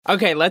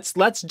Okay, let's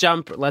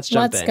jump in.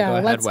 Go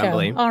ahead,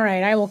 Whembley. All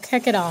right, I will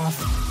kick it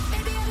off.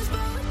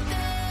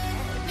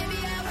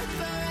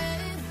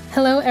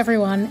 Hello,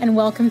 everyone, and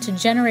welcome to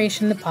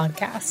Generation the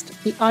Podcast,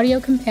 the audio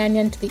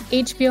companion to the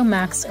HBO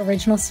Max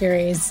original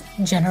series,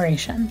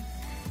 Generation.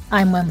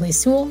 I'm Whembley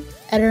Sewell,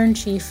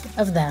 editor-in-chief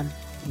of Them.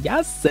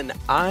 Yes, and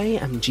I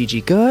am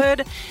Gigi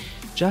Goode,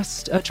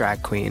 just a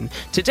drag queen.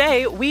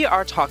 Today, we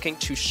are talking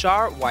to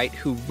Sharr White,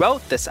 who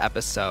wrote this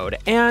episode,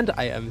 and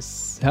I am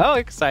so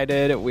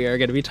excited. We are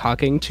going to be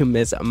talking to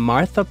Ms.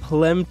 Martha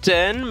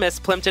Plimpton, Miss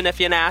Plimpton if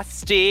you're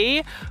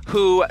nasty,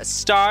 who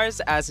stars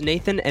as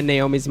Nathan and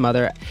Naomi's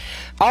mother.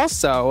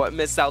 Also,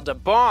 Ms. Zelda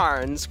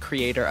Barnz,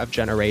 creator of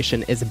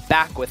Generation, is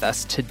back with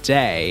us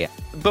today.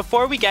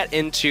 Before we get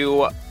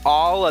into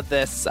all of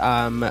this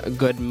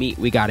good meat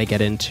we got to get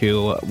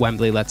into,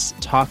 Whembley, let's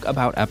talk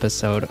about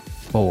episode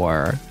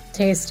 4.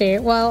 Tasty.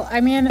 Well,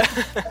 I mean,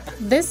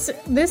 this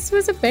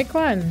was a big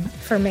one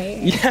for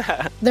me.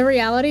 Yeah. The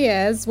reality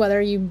is, whether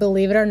you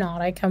believe it or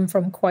not, I come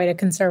from quite a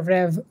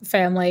conservative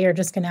family. You're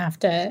just going to have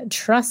to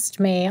trust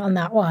me on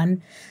that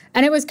one.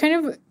 And it was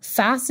kind of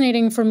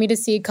fascinating for me to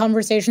see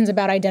conversations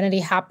about identity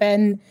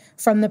happen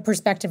from the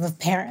perspective of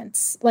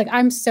parents. Like,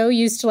 I'm so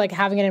used to like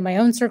having it in my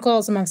own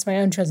circles amongst my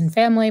own chosen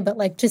family, but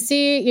like to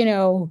see, you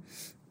know,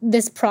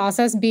 this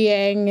process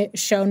being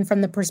shown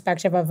from the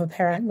perspective of a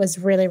parent was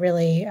really,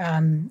 really,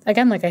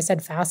 again, like I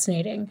said,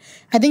 fascinating.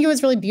 I think it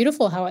was really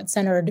beautiful how it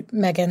centered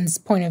Megan's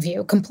point of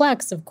view.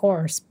 Complex, of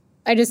course.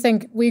 I just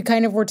think we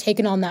kind of were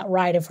taken on that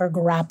ride of her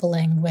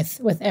grappling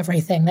with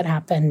everything that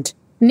happened.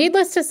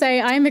 Needless to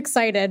say, I'm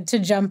excited to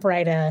jump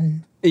right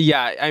in.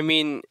 Yeah, I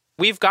mean,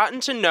 we've gotten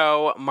to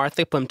know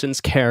Martha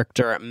Plimpton's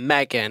character,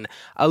 Megan,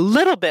 a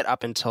little bit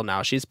up until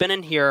now. She's been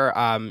in here,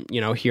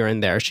 here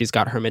and there. She's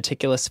got her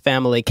meticulous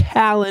family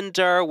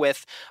calendar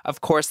with,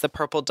 of course, the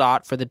purple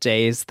dot for the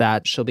days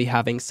that she'll be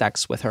having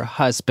sex with her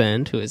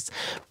husband, who is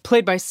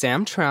played by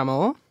Sam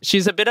Trammell.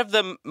 She's a bit of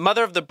the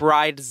mother of the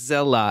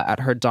bridezilla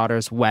at her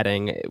daughter's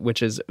wedding,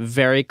 which is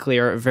very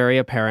clear, very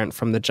apparent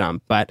from the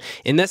jump. But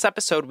in this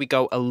episode, we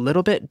go a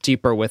little bit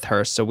deeper with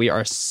her. So we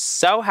are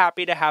so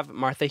happy to have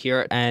Martha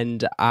here.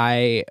 And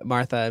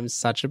Martha, I'm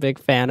such a big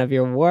fan of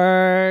your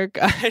work.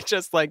 I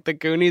just like The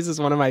Goonies is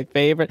one of my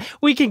favorite.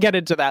 We can get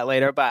into that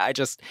later, but I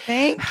just...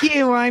 Thank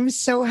you. I'm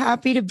so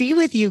happy to be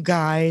with you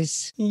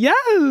guys.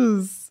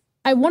 Yes.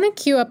 I want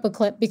to cue up a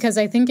clip because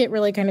I think it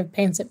really kind of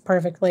paints it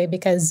perfectly,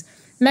 because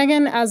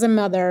Megan, as a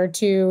mother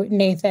to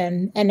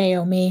Nathan and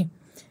Naomi,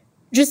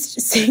 just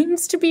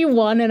seems to be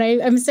one, and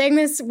I'm saying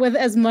this with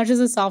as much as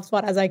a soft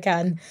spot as I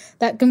can,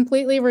 that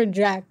completely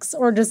rejects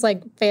or just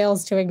like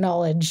fails to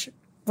acknowledge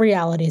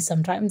reality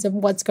sometimes of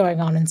what's going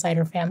on inside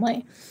her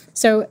family.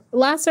 So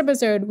last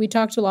episode, we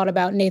talked a lot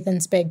about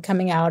Nathan's big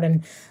coming out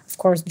and, of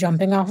course,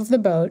 jumping off of the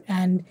boat.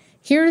 And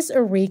here's a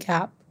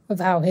recap of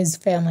how his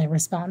family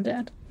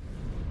responded.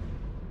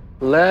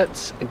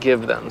 Let's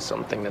give them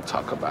something to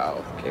talk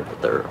about. Okay,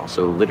 but they're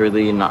also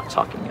literally not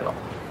talking at all.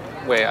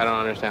 Wait, I don't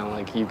understand.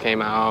 Like, you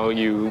came out,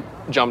 you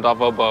jumped off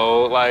a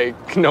boat,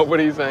 like,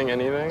 nobody's saying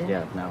anything?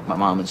 Yeah, no. My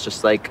mom is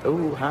just like,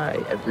 oh,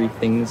 hi,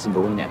 everything's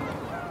going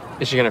now.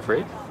 Is she gonna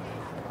freak?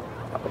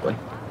 Probably.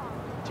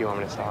 Do you want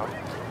me to stop?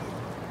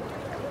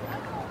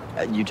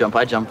 You jump,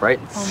 I jump, right?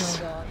 Oh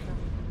my God.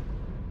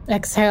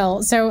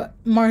 Exhale. So,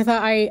 Martha,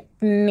 I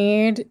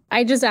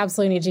just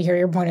absolutely need to hear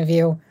your point of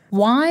view.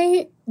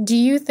 Why do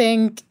you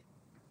think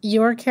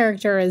your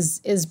character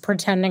is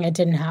pretending it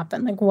didn't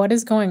happen? Like, what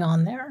is going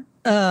on there?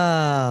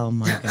 Oh,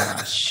 my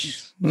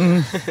gosh.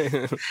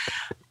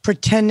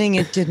 Pretending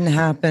it didn't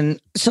happen.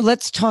 So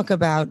let's talk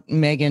about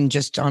Megan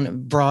just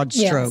on broad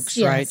strokes,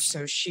 yes. right?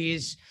 So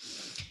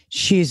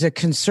she's a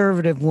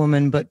conservative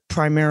woman, but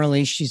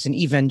primarily she's an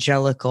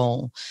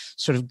evangelical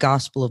sort of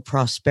gospel of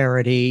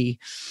prosperity.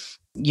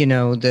 You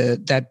know,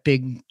 that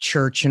big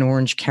church in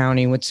Orange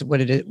County. What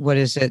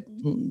is it?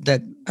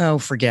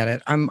 Forget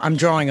it. I'm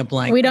drawing a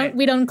blank. We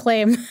don't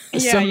claim.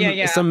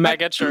 Some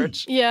mega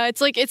church. Yeah,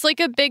 it's like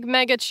a big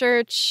mega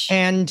church.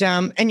 And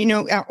you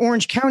know,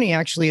 Orange County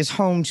actually is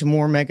home to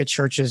more mega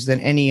churches than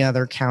any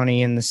other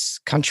county in this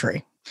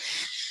country.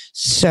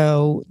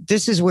 So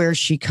this is where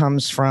she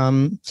comes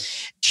from.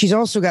 She's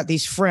also got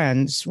these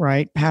friends,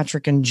 right?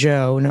 Patrick and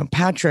Joe. Now,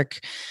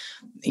 Patrick,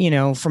 you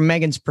know, from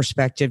Megan's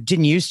perspective,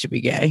 didn't used to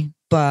be gay,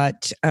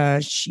 but,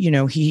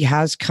 he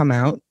has come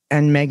out,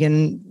 and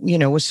Megan,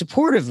 was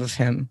supportive of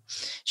him.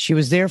 She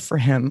was there for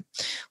him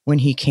when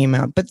he came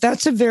out. But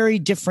that's a very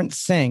different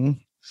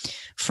thing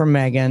for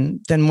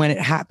Megan than when it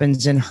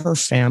happens in her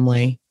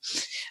family.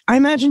 I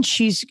imagine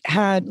she's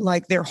had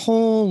like their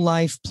whole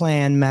life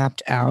plan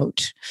mapped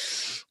out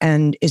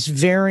and is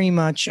very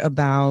much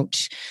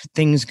about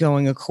things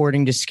going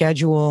according to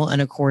schedule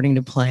and according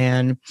to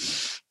plan.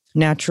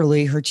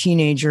 Naturally, her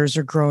teenagers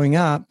are growing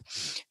up.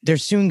 They're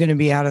soon going to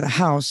be out of the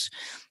house,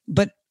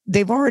 but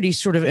they've already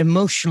sort of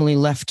emotionally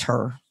left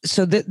her.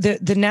 So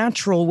the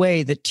natural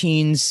way that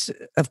teens,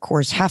 of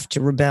course, have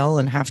to rebel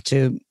and have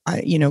to,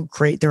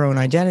 create their own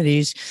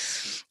identities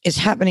is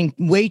happening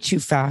way too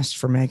fast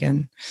for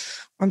Megan.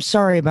 I'm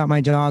sorry about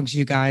my dogs,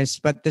 you guys,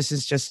 but this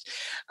is just,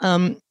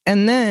 and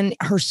then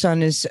her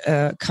son is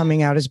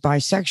coming out as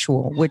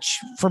bisexual, which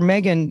for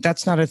Megan,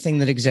 that's not a thing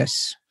that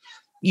exists.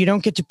 You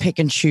don't get to pick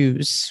and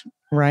choose,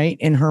 right?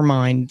 In her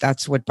mind,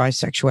 that's what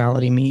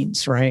bisexuality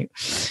means, right?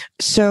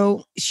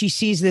 So she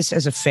sees this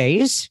as a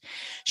phase.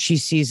 She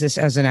sees this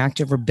as an act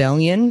of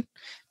rebellion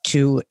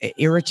to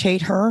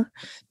irritate her,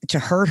 to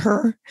hurt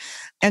her.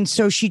 And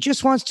so she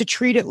just wants to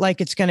treat it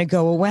like it's going to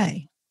go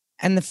away.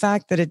 And the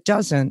fact that it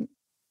doesn't,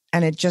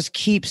 and it just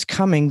keeps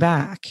coming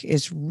back,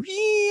 is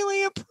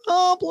really a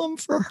problem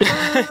for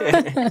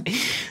her.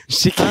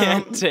 She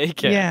can't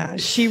take it. Yeah,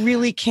 she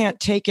really can't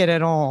take it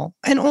at all.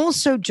 And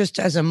also, just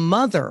as a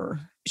mother,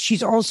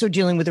 she's also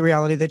dealing with the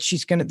reality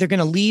that they're going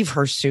to leave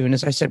her soon.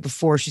 As I said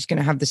before, she's going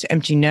to have this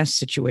empty nest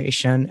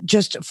situation.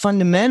 Just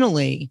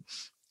fundamentally,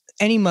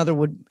 any mother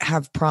would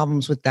have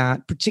problems with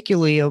that,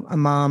 particularly a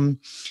mom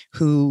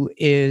who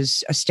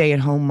is a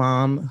stay-at-home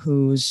mom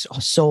whose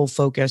sole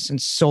focus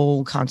and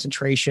sole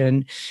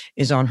concentration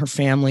is on her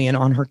family and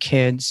on her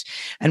kids.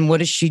 And what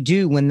does she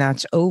do when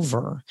that's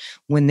over,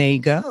 when they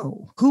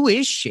go? Who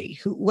is she?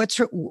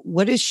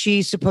 What is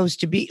she supposed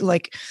to be?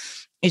 Like,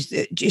 is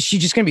she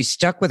just going to be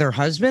stuck with her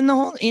husband the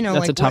whole,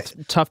 That's like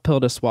a tough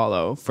pill to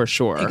swallow for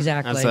sure.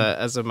 Exactly.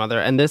 As a mother.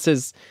 And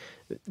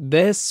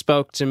this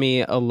spoke to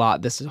me a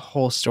lot, this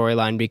whole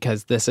storyline,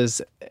 because this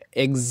is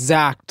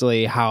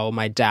exactly how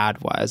my dad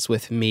was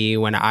with me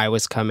when I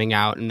was coming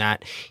out, and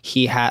that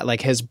he had,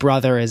 like, his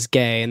brother is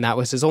gay, and that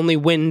was his only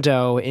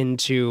window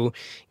into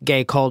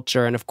gay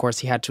culture. And of course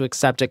he had to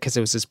accept it because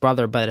it was his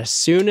brother. But as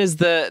soon as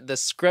the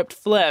script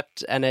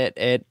flipped and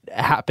it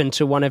happened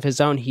to one of his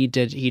own, he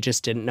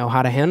just didn't know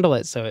how to handle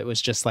it. So it was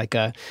just like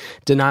a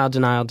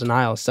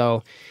denial.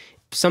 So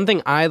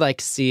something I like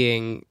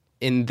seeing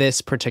in this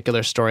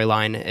particular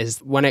storyline is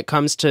when it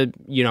comes to,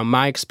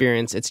 my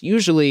experience, it's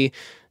usually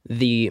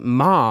the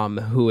mom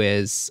who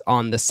is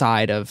on the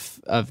side of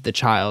the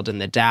child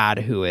and the dad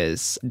who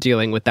is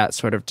dealing with that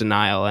sort of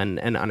denial and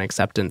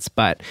unacceptance.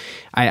 But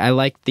I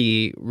like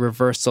the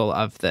reversal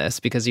of this,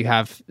 because you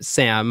have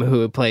Sam,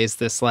 who plays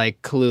this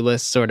like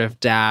clueless sort of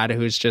dad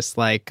who's just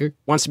like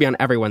wants to be on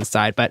everyone's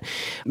side. But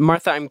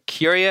Martha, I'm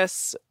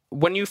curious,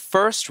 when you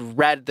first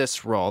read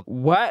this role,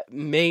 what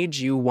made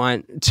you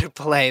want to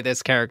play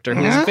this character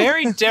who's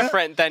very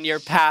different than your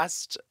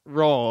past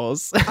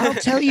roles? I'll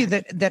tell you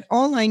that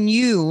all I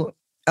knew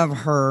of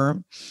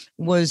her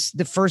was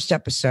the first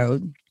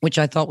episode, which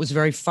I thought was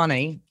very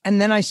funny.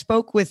 And then I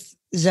spoke with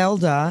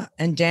Zelda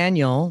and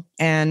Daniel,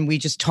 and we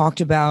just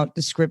talked about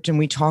the script, and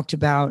we talked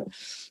about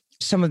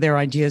some of their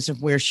ideas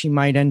of where she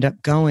might end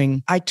up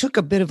going. I took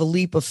a bit of a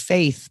leap of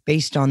faith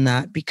based on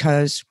that,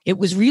 because it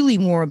was really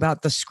more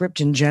about the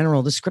script in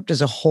general, the script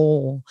as a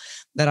whole,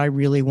 that I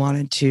really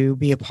wanted to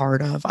be a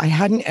part of. I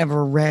hadn't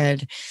ever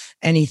read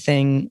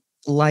anything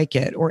like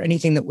it, or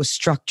anything that was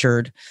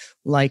structured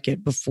like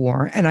it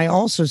before. And I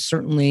also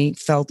certainly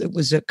felt it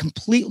was a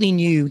completely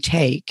new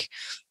take,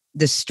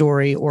 this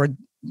story, or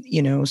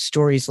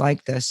stories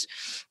like this,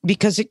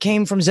 because it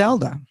came from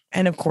Zelda,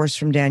 and of course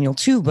from Daniel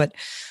too, but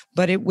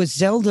it was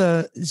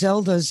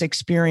Zelda's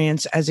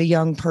experience as a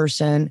young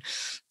person,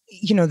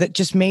 that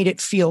just made it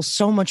feel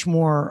so much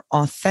more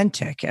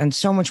authentic and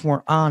so much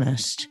more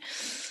honest.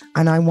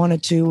 And I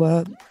wanted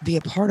to be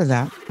a part of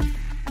that.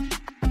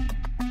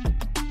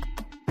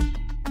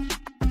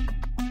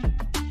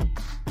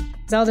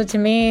 Zelda, to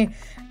me,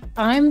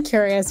 I'm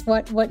curious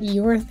what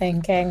you were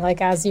thinking,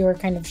 like, as you were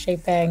kind of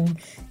shaping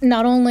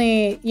not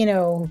only,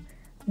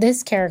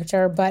 this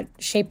character, but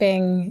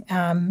shaping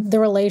the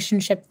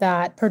relationship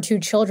that her two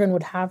children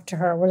would have to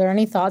her. Were there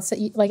any thoughts that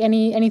you, like,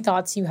 any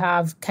thoughts you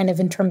have kind of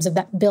in terms of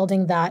that,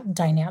 building that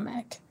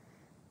dynamic?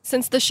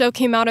 Since the show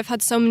came out, I've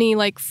had so many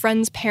like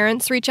friends'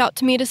 parents reach out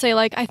to me to say,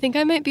 like, I think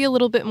I might be a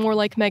little bit more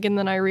like Megan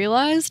than I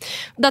realized.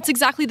 That's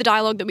exactly the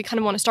dialogue that we kind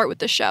of want to start with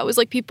this show, is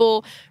like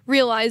people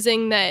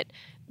realizing that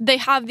they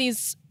have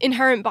these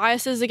inherent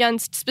biases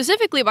against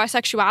specifically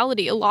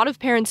bisexuality. A lot of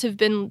parents have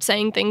been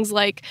saying things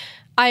like,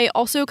 I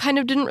also kind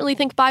of didn't really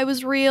think bi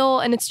was real.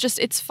 And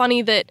it's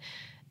funny that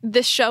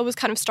this show was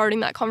kind of starting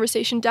that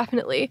conversation,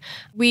 definitely.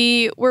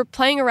 We were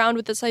playing around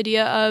with this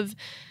idea of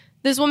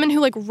this woman who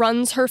like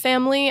runs her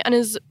family and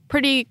is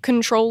pretty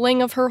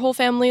controlling of her whole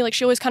family. Like,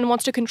 she always kind of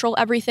wants to control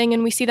everything.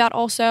 And we see that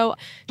also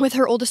with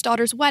her oldest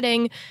daughter's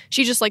wedding.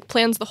 She just like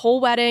plans the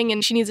whole wedding,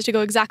 and she needs it to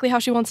go exactly how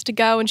she wants to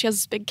go. And she has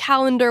this big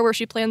calendar where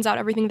she plans out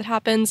everything that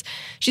happens.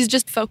 She's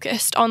just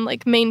focused on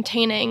like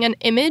maintaining an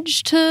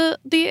image to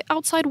the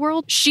outside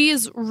world. She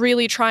is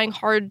really trying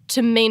hard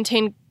to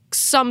maintain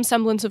some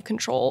semblance of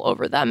control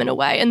over them in a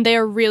way. And they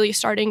are really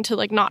starting to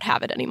like not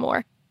have it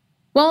anymore.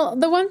 Well,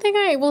 the one thing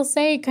I will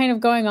say, kind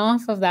of going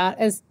off of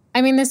that, is,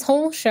 I mean, this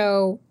whole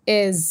show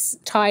is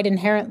tied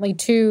inherently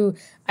to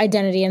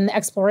identity and the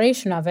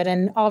exploration of it.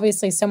 And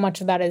obviously so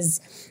much of that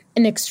is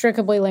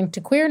inextricably linked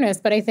to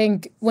queerness. But I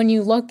think when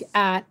you look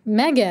at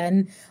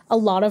Megan, a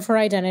lot of her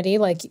identity,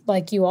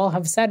 like you all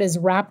have said, is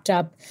wrapped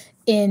up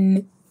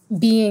in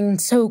being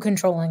so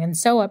controlling and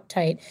so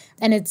uptight.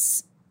 And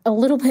it's a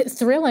little bit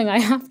thrilling, I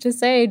have to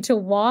say, to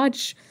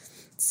watch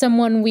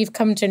someone we've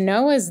come to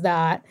know as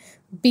that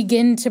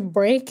begin to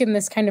break in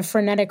this kind of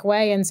frenetic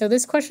way. And so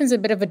this question is a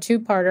bit of a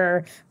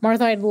two-parter.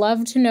 Martha, I'd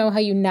love to know how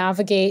you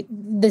navigate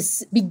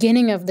this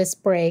beginning of this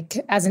break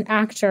as an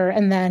actor,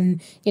 and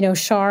then,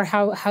 Sharr,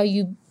 how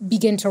you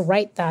begin to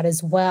write that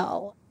as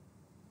well.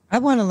 I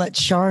want to let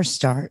Sharr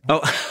start.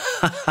 Oh,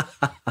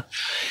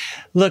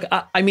 look,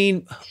 I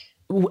mean,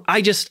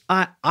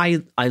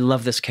 I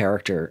love this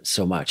character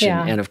so much.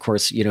 Yeah. And of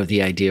course,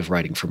 the idea of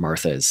writing for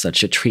Martha is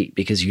such a treat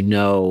because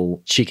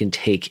she can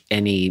take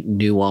any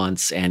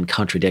nuance and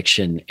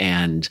contradiction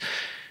and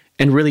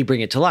really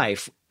bring it to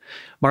life.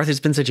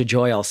 Martha's been such a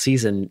joy all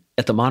season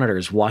at the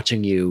monitors,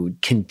 watching you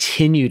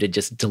continue to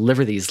just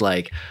deliver these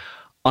like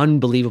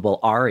unbelievable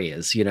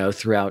arias,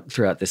 throughout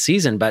the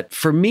season. But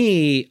for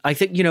me, I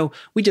think,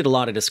 we did a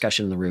lot of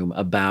discussion in the room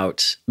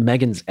about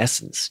Megan's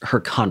essence,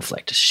 her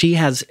conflict. She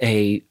has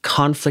a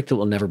conflict that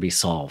will never be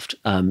solved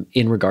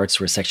in regards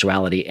to her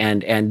sexuality.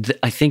 And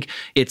I think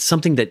it's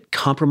something that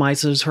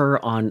compromises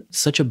her on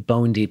such a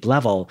bone deep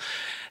level.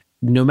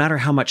 No matter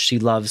how much she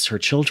loves her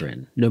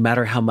children, no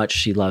matter how much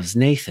she loves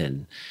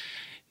Nathan,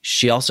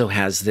 she also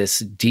has this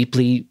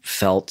deeply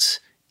felt,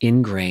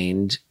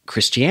 ingrained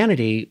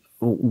Christianity,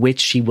 which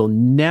she will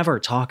never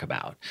talk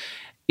about,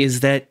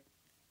 is that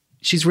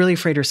she's really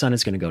afraid her son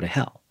is going to go to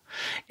hell.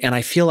 And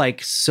I feel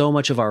like so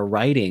much of our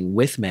writing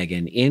with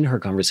Megan in her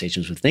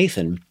conversations with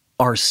Nathan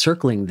are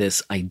circling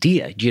this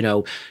idea.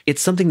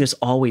 It's something that's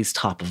always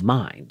top of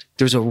mind.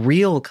 There's a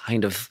real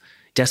kind of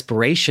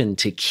desperation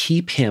to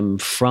keep him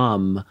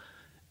from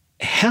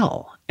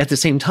hell. At the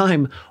same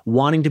time,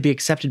 wanting to be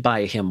accepted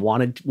by him,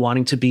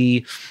 wanting to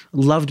be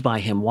loved by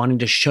him, wanting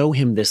to show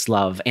him this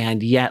love.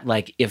 And yet,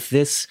 like, if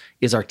this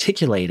is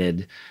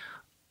articulated,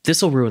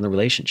 this will ruin the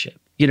relationship.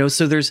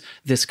 So there's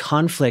this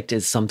conflict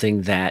is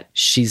something that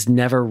she's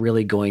never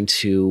really going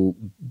to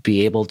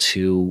be able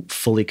to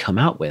fully come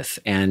out with.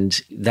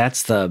 And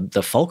that's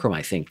the fulcrum,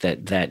 I think,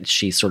 that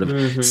she sort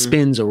of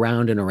spins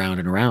around and around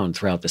and around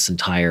throughout this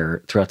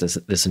entire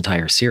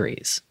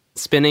series.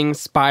 Spinning,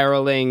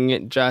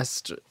 spiraling,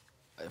 just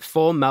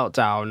full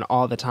meltdown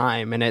all the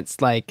time. And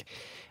it's like,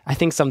 I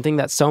think something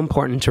that's so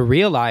important to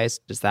realize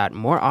is that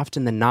more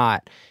often than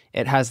not,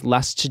 it has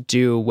less to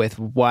do with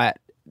what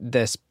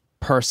this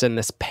person,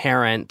 this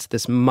parent,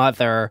 this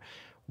mother,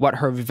 what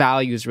her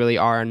values really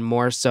are, and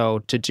more so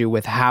to do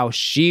with how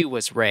she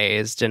was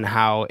raised and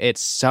how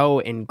it's so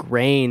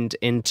ingrained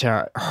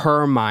into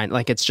her mind.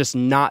 Like, it's just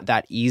not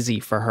that easy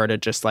for her to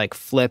just like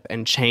flip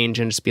and change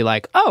and just be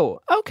like,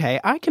 oh, okay,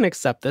 I can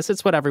accept this.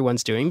 It's what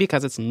everyone's doing,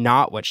 because it's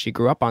not what she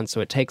grew up on.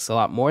 So it takes a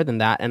lot more than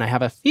that. And I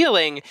have a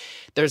feeling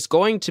there's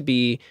going to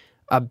be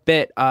a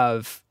bit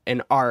of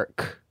an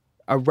arc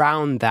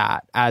around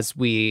that as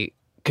we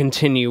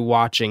continue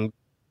watching.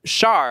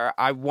 Sharr,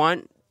 I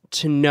want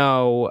to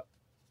know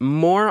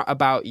more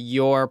about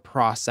your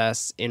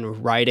process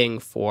in writing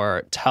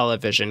for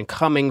television,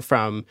 coming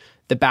from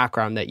the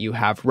background that you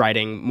have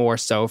writing more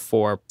so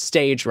for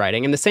stage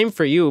writing. And the same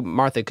for you,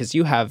 Martha, because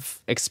you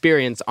have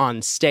experience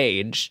on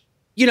stage.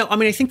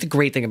 I think the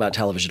great thing about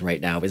television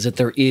right now is that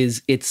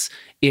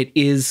it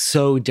is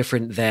so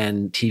different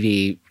than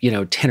TV,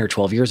 10 or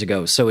 12 years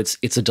ago. So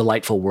it's a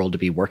delightful world to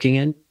be working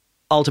in.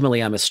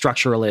 Ultimately, I'm a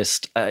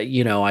structuralist.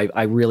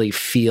 I really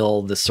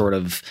feel the sort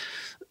of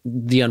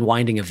the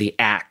unwinding of the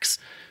acts.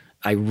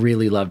 I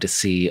really love to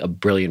see a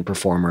brilliant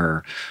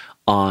performer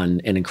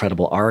on an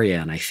incredible aria,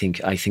 and I think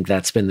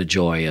that's been the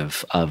joy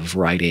of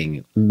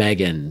writing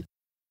Megan,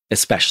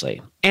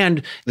 especially.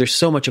 And there's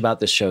so much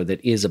about this show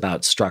that is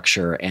about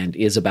structure and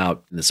is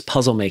about this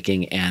puzzle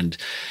making, and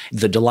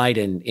the delight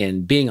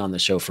in being on the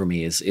show for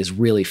me is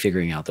really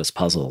figuring out those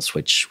puzzles,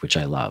 which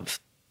I love.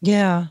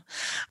 Yeah.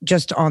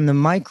 Just on the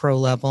micro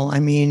level,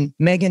 I mean,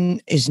 Megan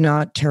is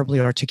not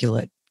terribly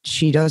articulate.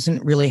 She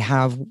doesn't really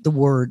have the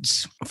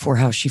words for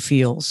how she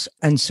feels.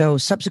 And so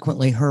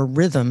subsequently, her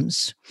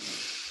rhythms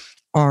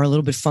are a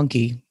little bit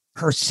funky.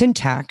 Her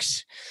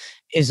syntax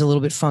is a little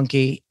bit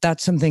funky.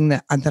 That's something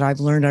that I've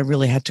learned I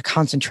really had to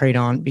concentrate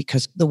on,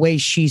 because the way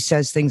she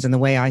says things and the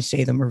way I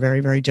say them are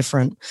very, very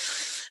different.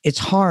 It's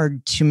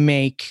hard to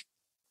make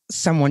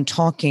someone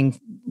talking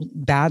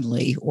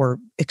badly or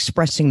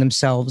expressing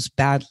themselves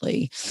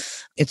badly.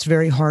 It's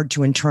very hard to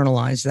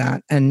internalize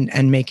that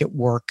and make it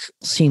work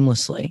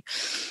seamlessly.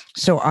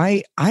 So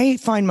I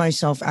find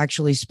myself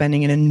actually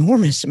spending an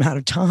enormous amount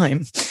of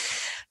time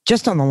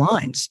just on the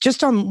lines,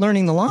 just on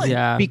learning the lines.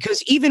 Yeah.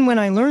 Because even when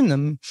I learn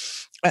them,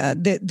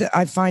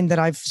 I find that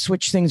I've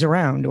switched things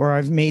around or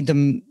I've made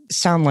them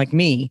sound like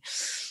me.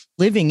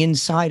 Living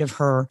inside of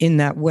her in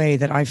that way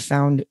that I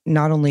found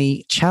not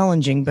only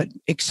challenging, but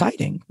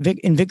exciting,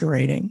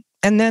 invigorating.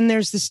 And then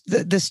there's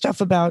the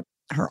stuff about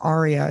her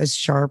aria, as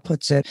Sharr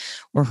puts it,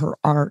 or her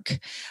arc.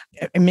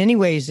 In many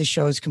ways, the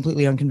show is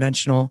completely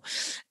unconventional.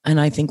 And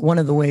I think one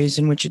of the ways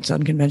in which it's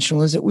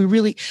unconventional is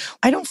that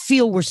I don't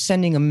feel we're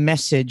sending a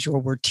message or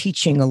we're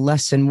teaching a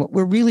lesson. What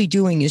we're really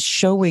doing is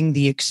showing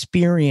the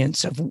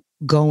experience of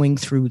going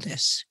through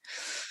this.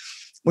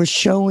 We're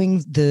showing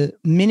the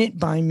minute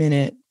by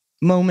minute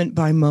moment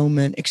by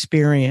moment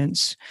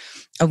experience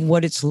of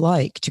what it's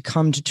like to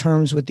come to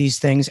terms with these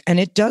things. And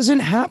it doesn't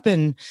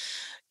happen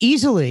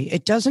easily.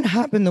 It doesn't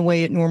happen the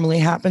way it normally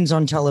happens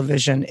on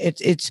television.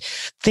 It's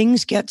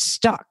things get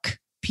stuck.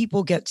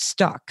 People get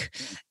stuck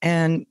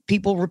and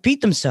people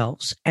repeat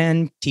themselves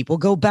and people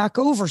go back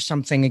over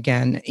something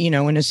again,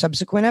 in a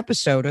subsequent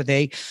episode, or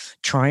they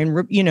try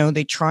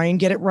and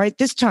get it right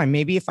this time.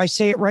 Maybe if I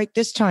say it right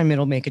this time,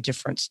 it'll make a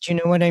difference. Do you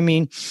know what I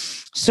mean?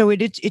 So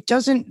it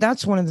doesn't,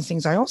 that's one of the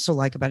things I also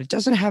like about it. It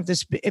doesn't have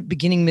this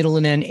beginning, middle,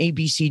 and end, A,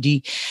 B, C,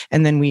 D,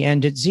 and then we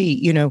end at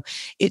Z.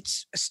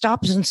 It's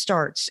stops and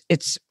starts.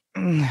 It's,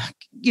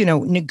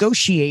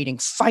 negotiating,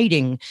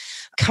 fighting,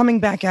 coming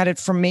back at it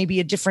from maybe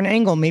a different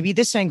angle. Maybe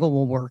this angle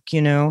will work,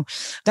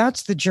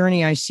 That's the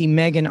journey I see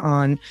Megan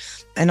on.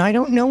 And I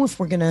don't know if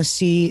we're going to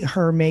see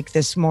her make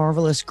this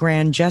marvelous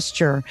grand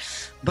gesture,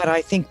 but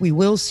I think we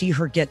will see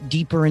her get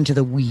deeper into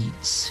the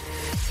weeds.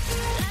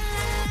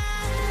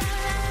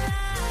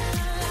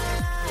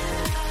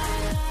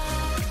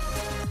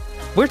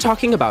 We're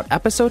talking about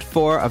episode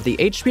 4 of the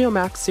HBO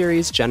Max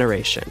series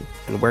Generation,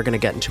 and we're going to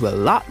get into a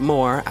lot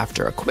more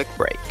after a quick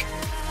break.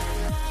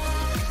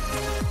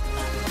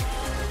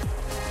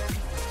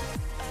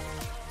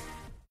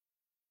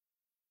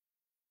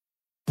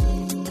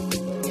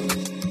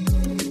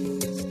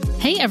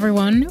 Hey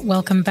everyone,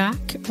 welcome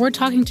back. We're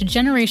talking to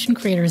Generation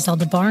creator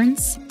Zelda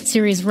Barnz,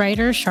 series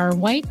writer Sharr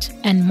White,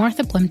 and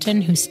Martha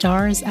Plimpton, who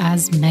stars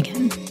as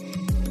Megan.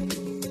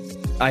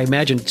 I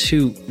imagine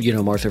too,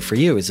 Martha, for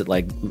you, is it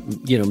like,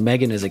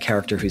 Megan is a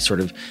character who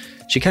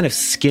she kind of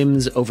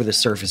skims over the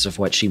surface of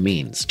what she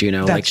means. Do you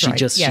know? That's right.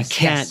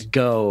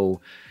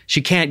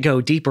 She can't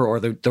go deeper, or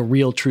the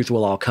real truth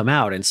will all come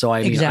out. And so,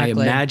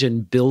 Exactly. I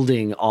imagine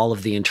building all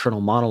of the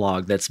internal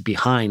monologue that's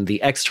behind the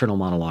external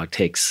monologue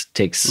takes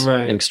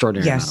Right. an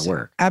extraordinary amount of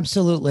work.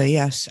 Absolutely.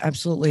 Yes,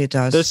 absolutely it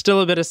does. There's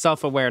still a bit of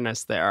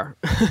self-awareness there.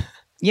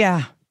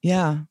 Yeah.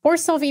 Or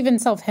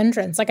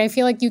self-hindrance. Like, I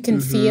feel like you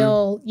can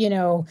feel,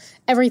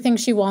 everything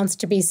she wants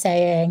to be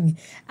saying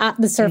at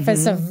the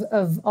surface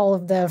of all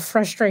of the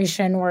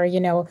frustration or,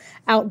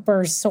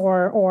 outbursts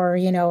or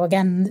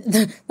again,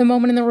 the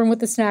moment in the room with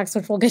the snacks,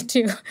 which we'll get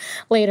to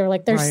later.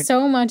 Like, there's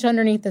so much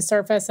underneath the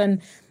surface.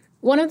 And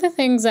one of the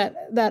things that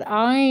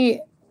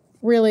I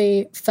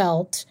really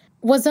felt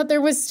was that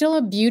there was still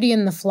a beauty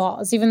in the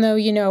flaws, even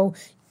though,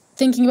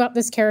 thinking about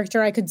this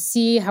character, I could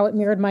see how it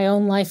mirrored my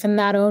own life and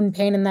that own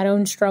pain and that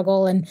own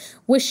struggle, and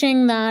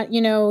wishing that,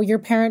 your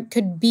parent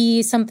could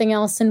be something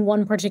else in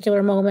one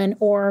particular moment,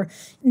 or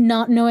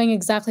not knowing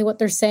exactly what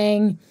they're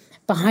saying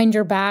behind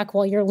your back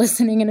while you're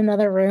listening in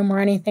another room or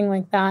anything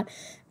like that.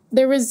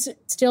 There was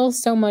still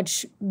so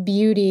much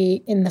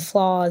beauty in the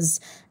flaws.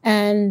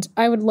 And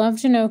I would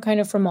love to know kind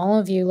of from all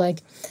of you,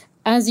 like,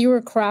 as you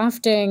were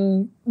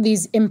crafting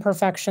these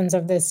imperfections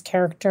of this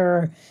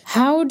character,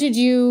 how did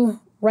you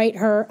write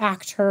her,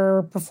 act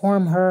her,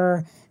 perform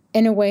her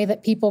in a way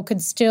that people could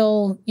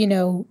still,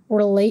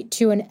 relate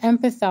to and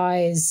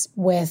empathize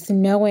with,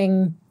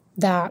 knowing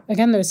that,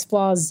 again, those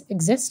flaws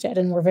existed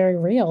and were very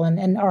real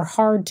and are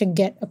hard to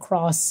get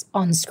across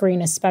on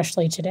screen,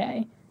 especially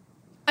today?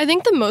 I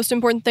think the most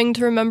important thing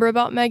to remember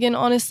about Megan,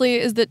 honestly,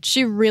 is that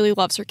she really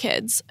loves her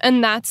kids.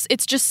 And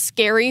it's just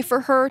scary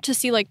for her to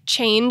see,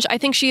 change. I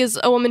think she is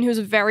a woman who's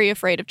very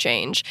afraid of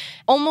change.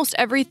 Almost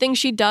everything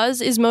she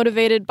does is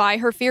motivated by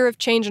her fear of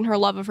change and her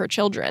love of her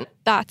children.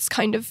 That's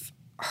kind of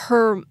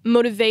her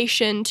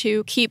motivation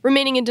to keep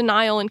remaining in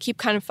denial and keep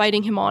kind of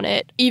fighting him on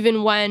it,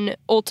 even when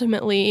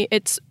ultimately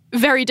it's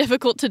very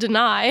difficult to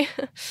deny.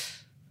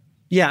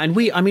 Yeah, and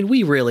we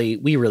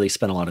really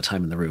spent a lot of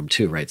time in the room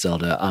too, right,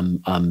 Zelda?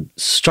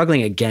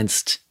 Struggling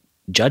against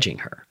judging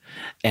her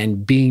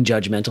and being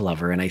judgmental of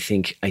her. And I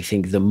think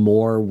the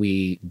more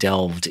we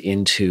delved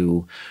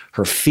into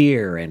her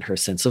fear and her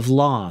sense of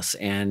loss,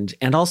 and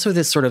also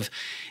this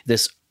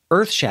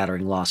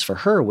earth-shattering loss for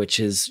her, which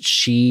is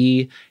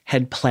she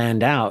had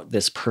planned out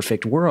this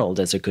perfect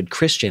world as a good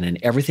Christian, and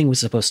everything was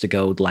supposed to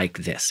go like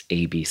this,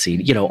 A, B,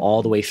 C,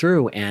 all the way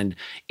through, and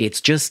it's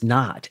just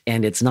not,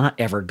 and it's not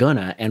ever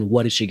gonna, and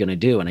what is she gonna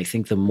do? And I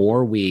think the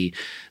more we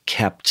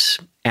kept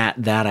at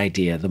that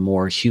idea, the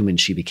more human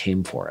she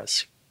became for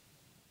us.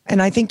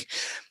 And I think,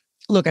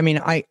 look,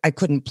 I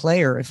couldn't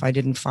play her if I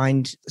didn't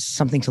find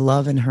something to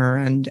love in her.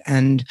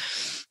 And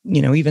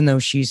even though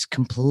she's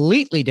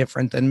completely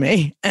different than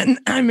me, and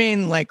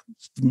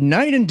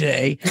night and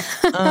day,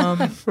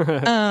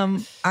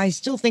 I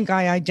still think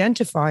I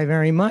identify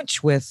very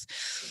much with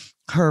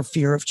her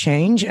fear of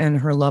change and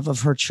her love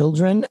of her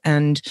children.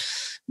 And,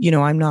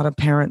 I'm not a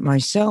parent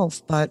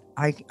myself, but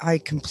I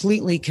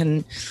completely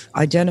can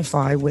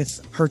identify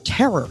with her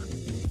terror.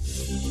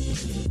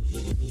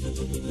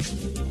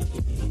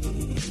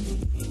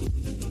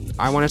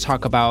 I want to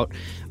talk about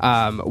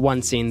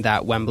one scene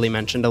that Whembley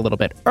mentioned a little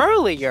bit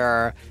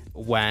earlier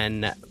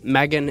when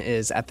Megan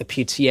is at the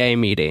PTA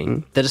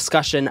meeting. The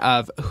discussion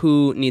of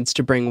who needs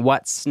to bring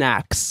what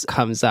snacks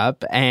comes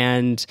up.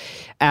 And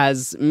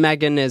as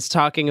Megan is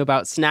talking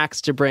about snacks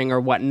to bring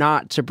or what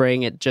not to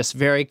bring, it just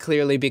very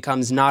clearly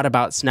becomes not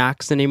about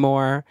snacks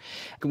anymore.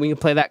 We can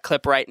play that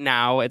clip right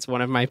now. It's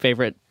one of my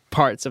favorite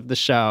parts of the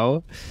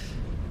show.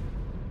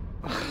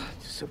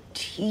 So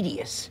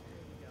tedious.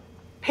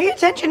 Pay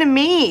attention to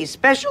me,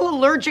 special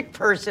allergic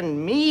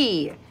person,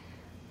 me.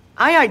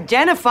 I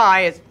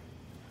identify as...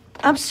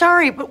 I'm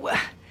sorry, but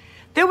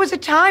there was a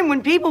time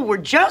when people were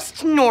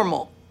just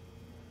normal.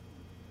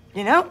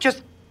 You know,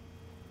 just...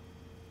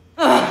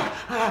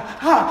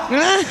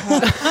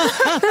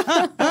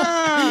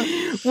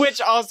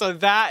 Which also,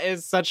 that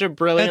is such a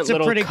brilliant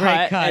little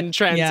cut and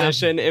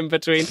transition in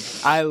between.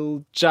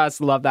 I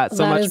just love that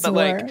so much.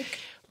 But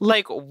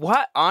like,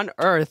 what on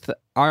earth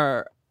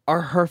are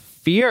her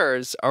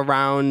fears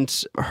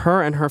around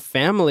her and her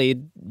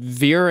family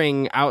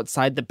veering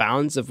outside the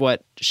bounds of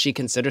what she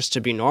considers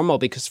to be normal?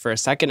 Because for a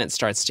second it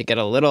starts to get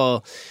a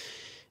little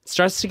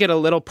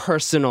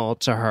personal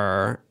to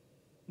her.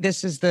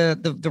 This is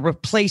the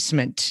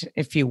replacement,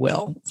 if you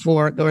will,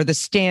 or the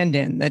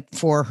stand-in that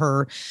for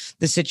her,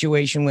 the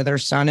situation with her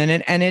son.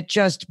 And it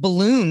just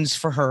balloons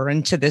for her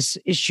into this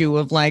issue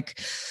of like,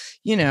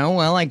 you know,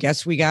 well, I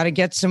guess we got to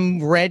get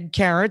some red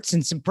carrots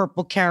and some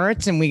purple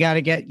carrots, and we got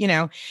to get, you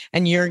know,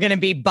 and you're going to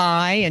be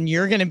bi, and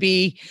you're going to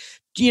be,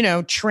 you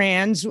know,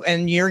 trans,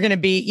 and you're going to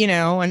be, you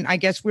know, and I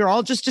guess we're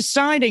all just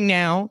deciding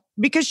now,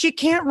 because she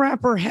can't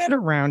wrap her head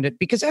around it.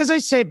 Because as I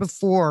say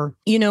before,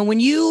 you know, when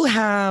you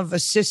have a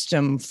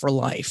system for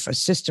life, a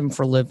system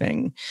for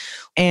living,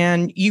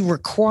 and you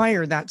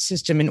require that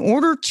system in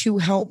order to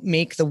help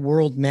make the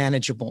world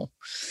manageable.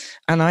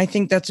 And I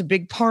think that's a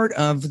big part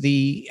of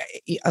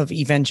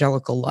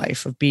evangelical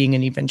life, of being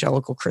an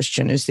evangelical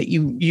Christian, is that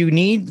you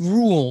need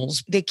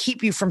rules. They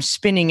keep you from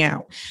spinning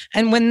out.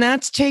 And when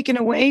that's taken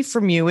away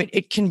from you,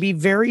 it can be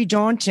very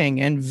daunting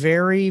and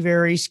very,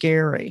 very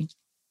scary.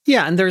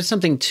 Yeah, and there's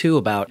something too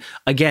about,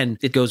 again,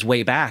 it goes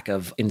way back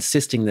of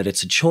insisting that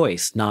it's a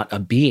choice, not a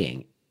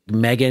being.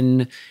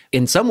 Megan,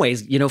 in some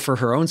ways, you know, for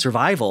her own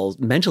survival,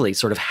 mentally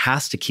sort of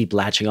has to keep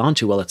latching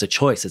onto, well, it's a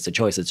choice, it's a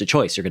choice, it's a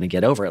choice. You're going to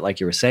get over it, like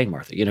you were saying,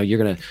 Martha. You know, you're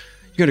going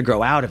to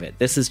grow out of it.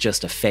 This is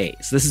just a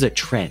phase. This is a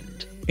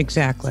trend.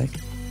 Exactly.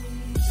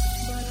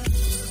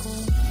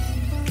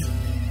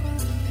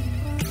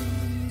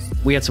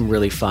 We had some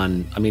really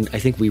fun. I mean, I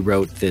think we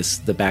wrote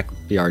the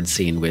backyard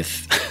scene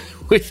with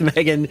with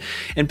Megan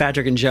and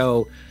Patrick and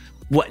Joe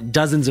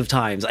dozens of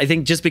times. I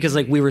think just because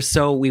like we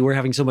were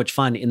having so much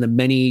fun in the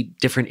many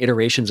different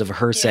iterations of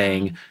her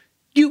saying,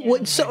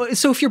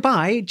 so if you're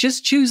bi,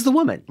 just choose the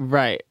woman.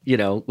 Right. You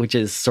know, which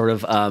is sort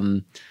of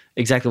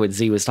exactly what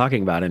Z was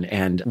talking about,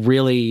 and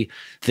really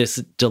this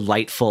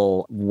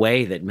delightful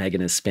way that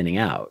Megan is spinning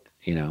out,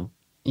 you know.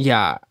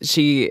 Yeah,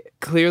 she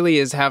clearly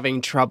is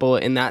having trouble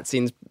in that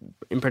scene,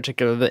 in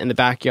particular in the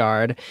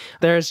backyard.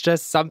 There's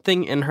just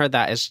something in her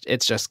that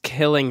it's just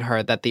killing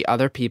her that the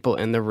other people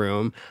in the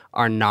room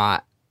are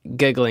not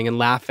giggling and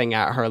laughing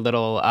at her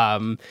little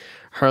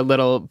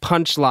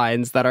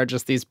punchlines that are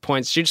just these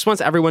points. She just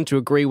wants everyone to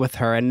agree with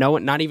her, and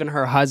not even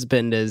her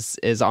husband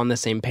is on the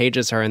same page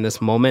as her in this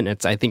moment.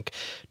 It's, I think,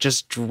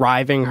 just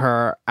driving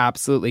her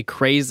absolutely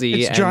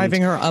crazy. It's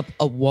driving her up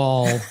a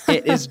wall.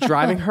 It is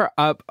driving her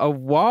up a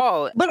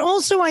wall. But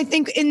also, I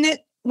think in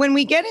that, when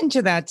we get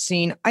into that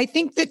scene, I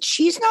think that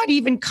she's not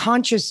even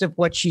conscious of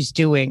what she's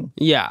doing.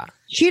 Yeah.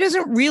 She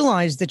doesn't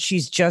realize that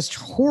she's just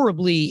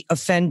horribly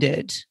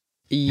offended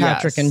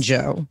Patrick and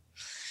Joe.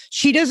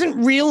 She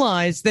doesn't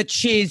realize that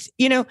she's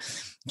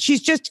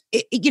just,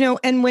 you know,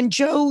 and when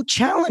Joe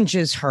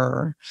challenges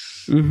her,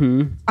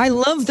 I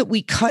love that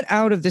we cut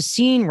out of the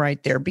scene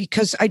right there,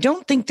 because I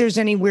don't think there's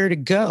anywhere to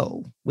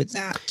go with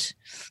that.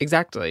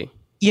 Exactly.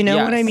 You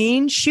know what I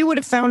mean? She would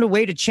have found a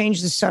way to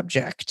change the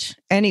subject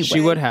anyway.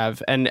 She would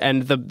have, and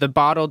the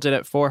bottle did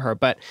it for her.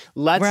 But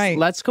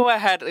let's go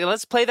ahead.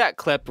 Let's play that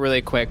clip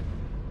really quick.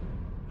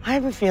 I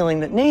have a feeling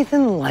that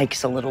Nathan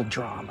likes a little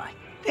drama.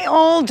 They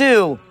all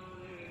do.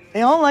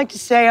 They all like to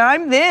say,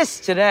 I'm this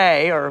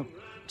today, or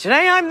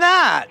today I'm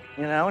that,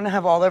 you know, and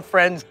have all their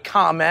friends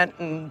comment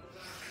and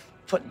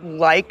put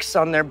likes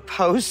on their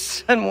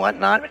posts and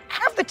whatnot. But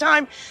half the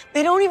time,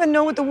 they don't even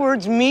know what the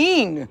words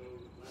mean.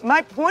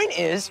 My point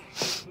is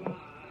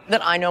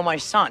that I know my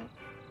son,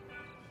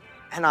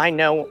 and I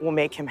know what will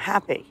make him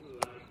happy,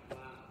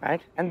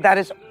 right? And that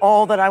is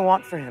all that I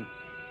want for him.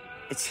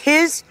 It's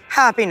his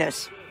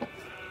happiness.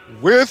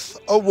 With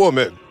a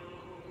woman.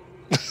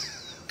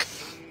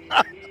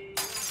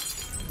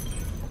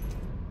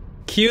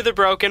 Cue the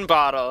broken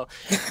bottle.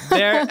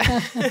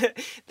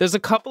 There's a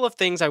couple of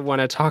things I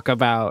want to talk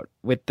about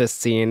with this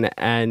scene.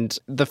 And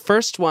the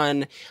first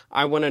one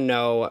I want to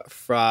know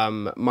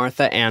from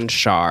Martha and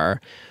Sharr,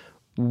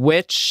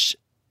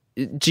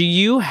 do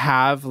you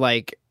have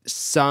like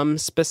some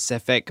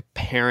specific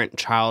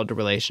parent-child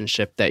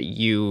relationship that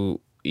you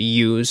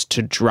use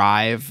to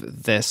drive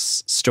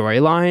this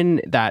storyline,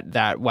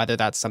 that whether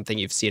that's something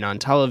you've seen on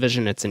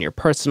television, it's in your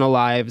personal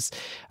lives.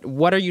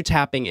 What are you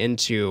tapping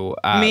into?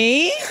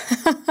 Me?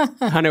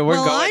 Honey, we're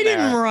going I there.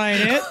 didn't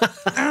write it.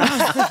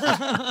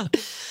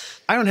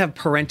 I don't have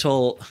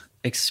parental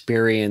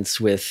experience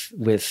with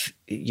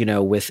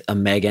a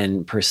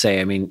Megan per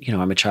se. I mean,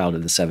 I'm a child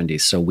of the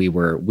 70s, so we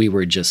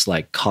were just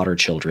like Cotter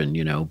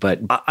children, but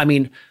I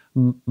mean,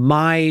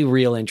 my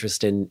real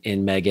interest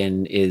in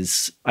Megan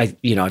is, I've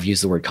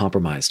used the word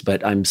compromised,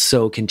 but I'm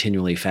so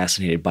continually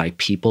fascinated by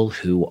people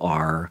who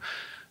are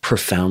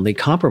profoundly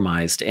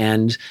compromised,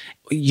 and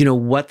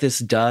what this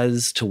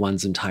does to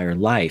one's entire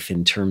life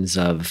in terms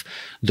of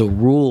the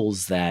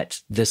rules that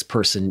this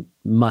person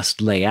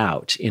must lay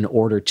out in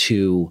order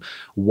to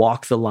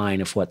walk the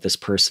line of what this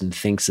person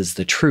thinks is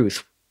the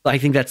truth. I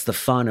think that's the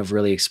fun of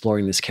really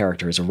exploring this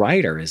character as a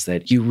writer, is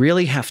that you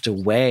really have to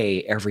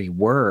weigh every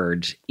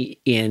word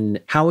in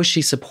how is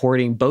she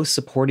supporting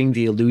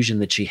the illusion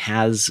that she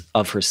has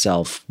of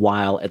herself,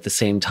 while at the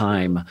same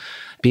time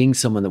being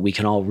someone that we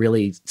can all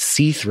really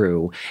see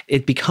through.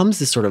 It becomes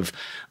this sort of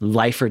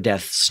life or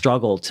death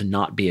struggle to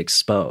not be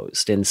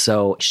exposed. And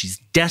so she's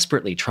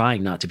desperately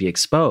trying not to be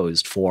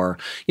exposed for,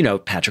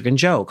 Patrick and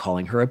Joe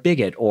calling her a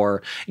bigot,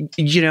 or,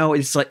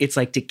 it's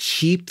like to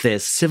keep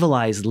this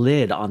civilized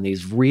lid on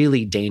these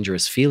really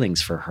dangerous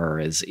feelings for her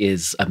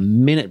is a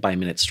minute by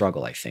minute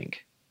struggle, I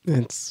think.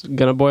 It's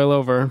gonna boil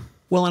over.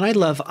 Well, and I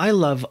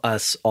love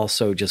us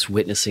also just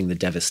witnessing the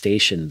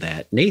devastation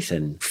that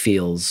Nathan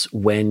feels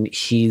when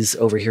he's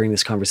overhearing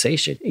this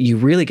conversation. You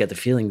really get the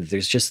feeling that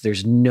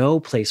there's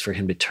no place for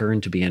him to turn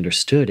to be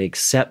understood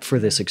except for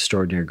this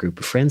extraordinary group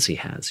of friends he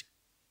has.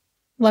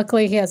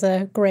 Luckily, he has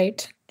a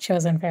great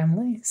chosen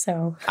family,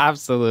 so.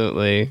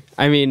 Absolutely.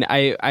 I mean,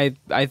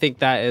 I think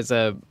that is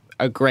a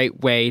great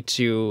way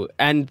to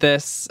end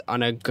this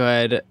on a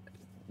good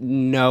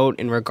note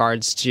in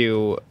regards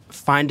to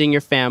finding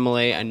your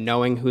family and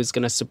knowing who's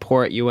going to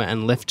support you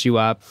and lift you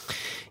up.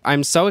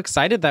 I'm so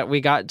excited that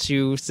we got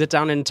to sit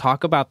down and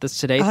talk about this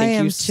today.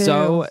 Thank you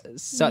so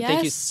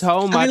thank you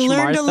so much, Martha. I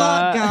learned a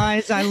lot,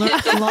 guys. I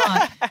learned a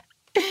lot.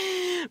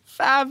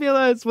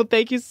 Fabulous. Well,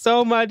 thank you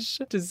so much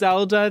to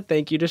Zelda.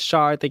 Thank you to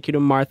Sharr. Thank you to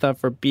Martha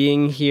for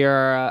being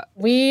here.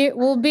 We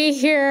will be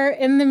here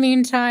in the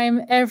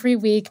meantime every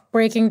week,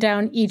 breaking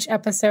down each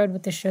episode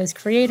with the show's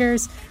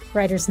creators,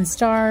 writers, and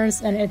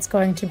stars, and it's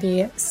going to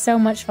be so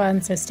much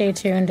fun, so stay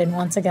tuned. And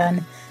once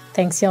again,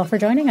 thanks y'all for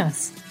joining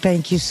us.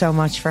 Thank you so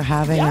much for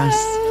having us.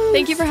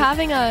 Thank you for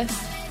having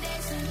us.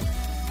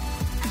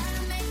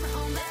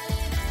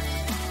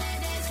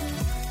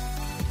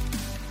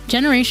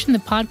 Generation the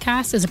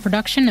Podcast is a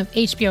production of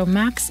HBO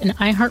Max and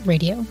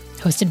iHeartRadio,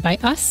 hosted by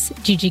us,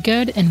 Gigi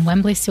Goode and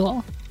Whembley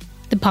Sewell.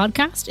 The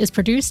podcast is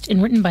produced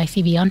and written by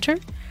Phoebe Hunter,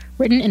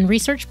 written and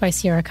researched by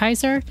Sierra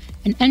Kaiser,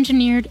 and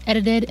engineered,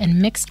 edited, and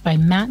mixed by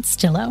Matt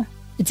Stillo.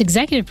 It's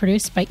executive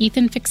produced by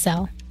Ethan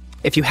Fixell.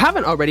 If you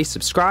haven't already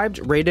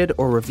subscribed, rated,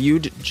 or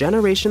reviewed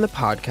Generation the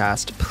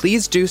Podcast,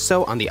 please do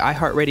so on the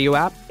iHeartRadio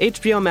app,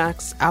 HBO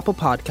Max, Apple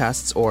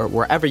Podcasts, or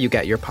wherever you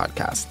get your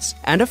podcasts.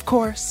 And of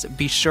course,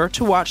 be sure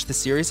to watch the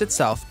series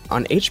itself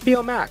on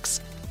HBO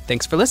Max.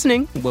 Thanks for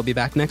listening. We'll be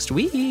back next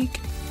week.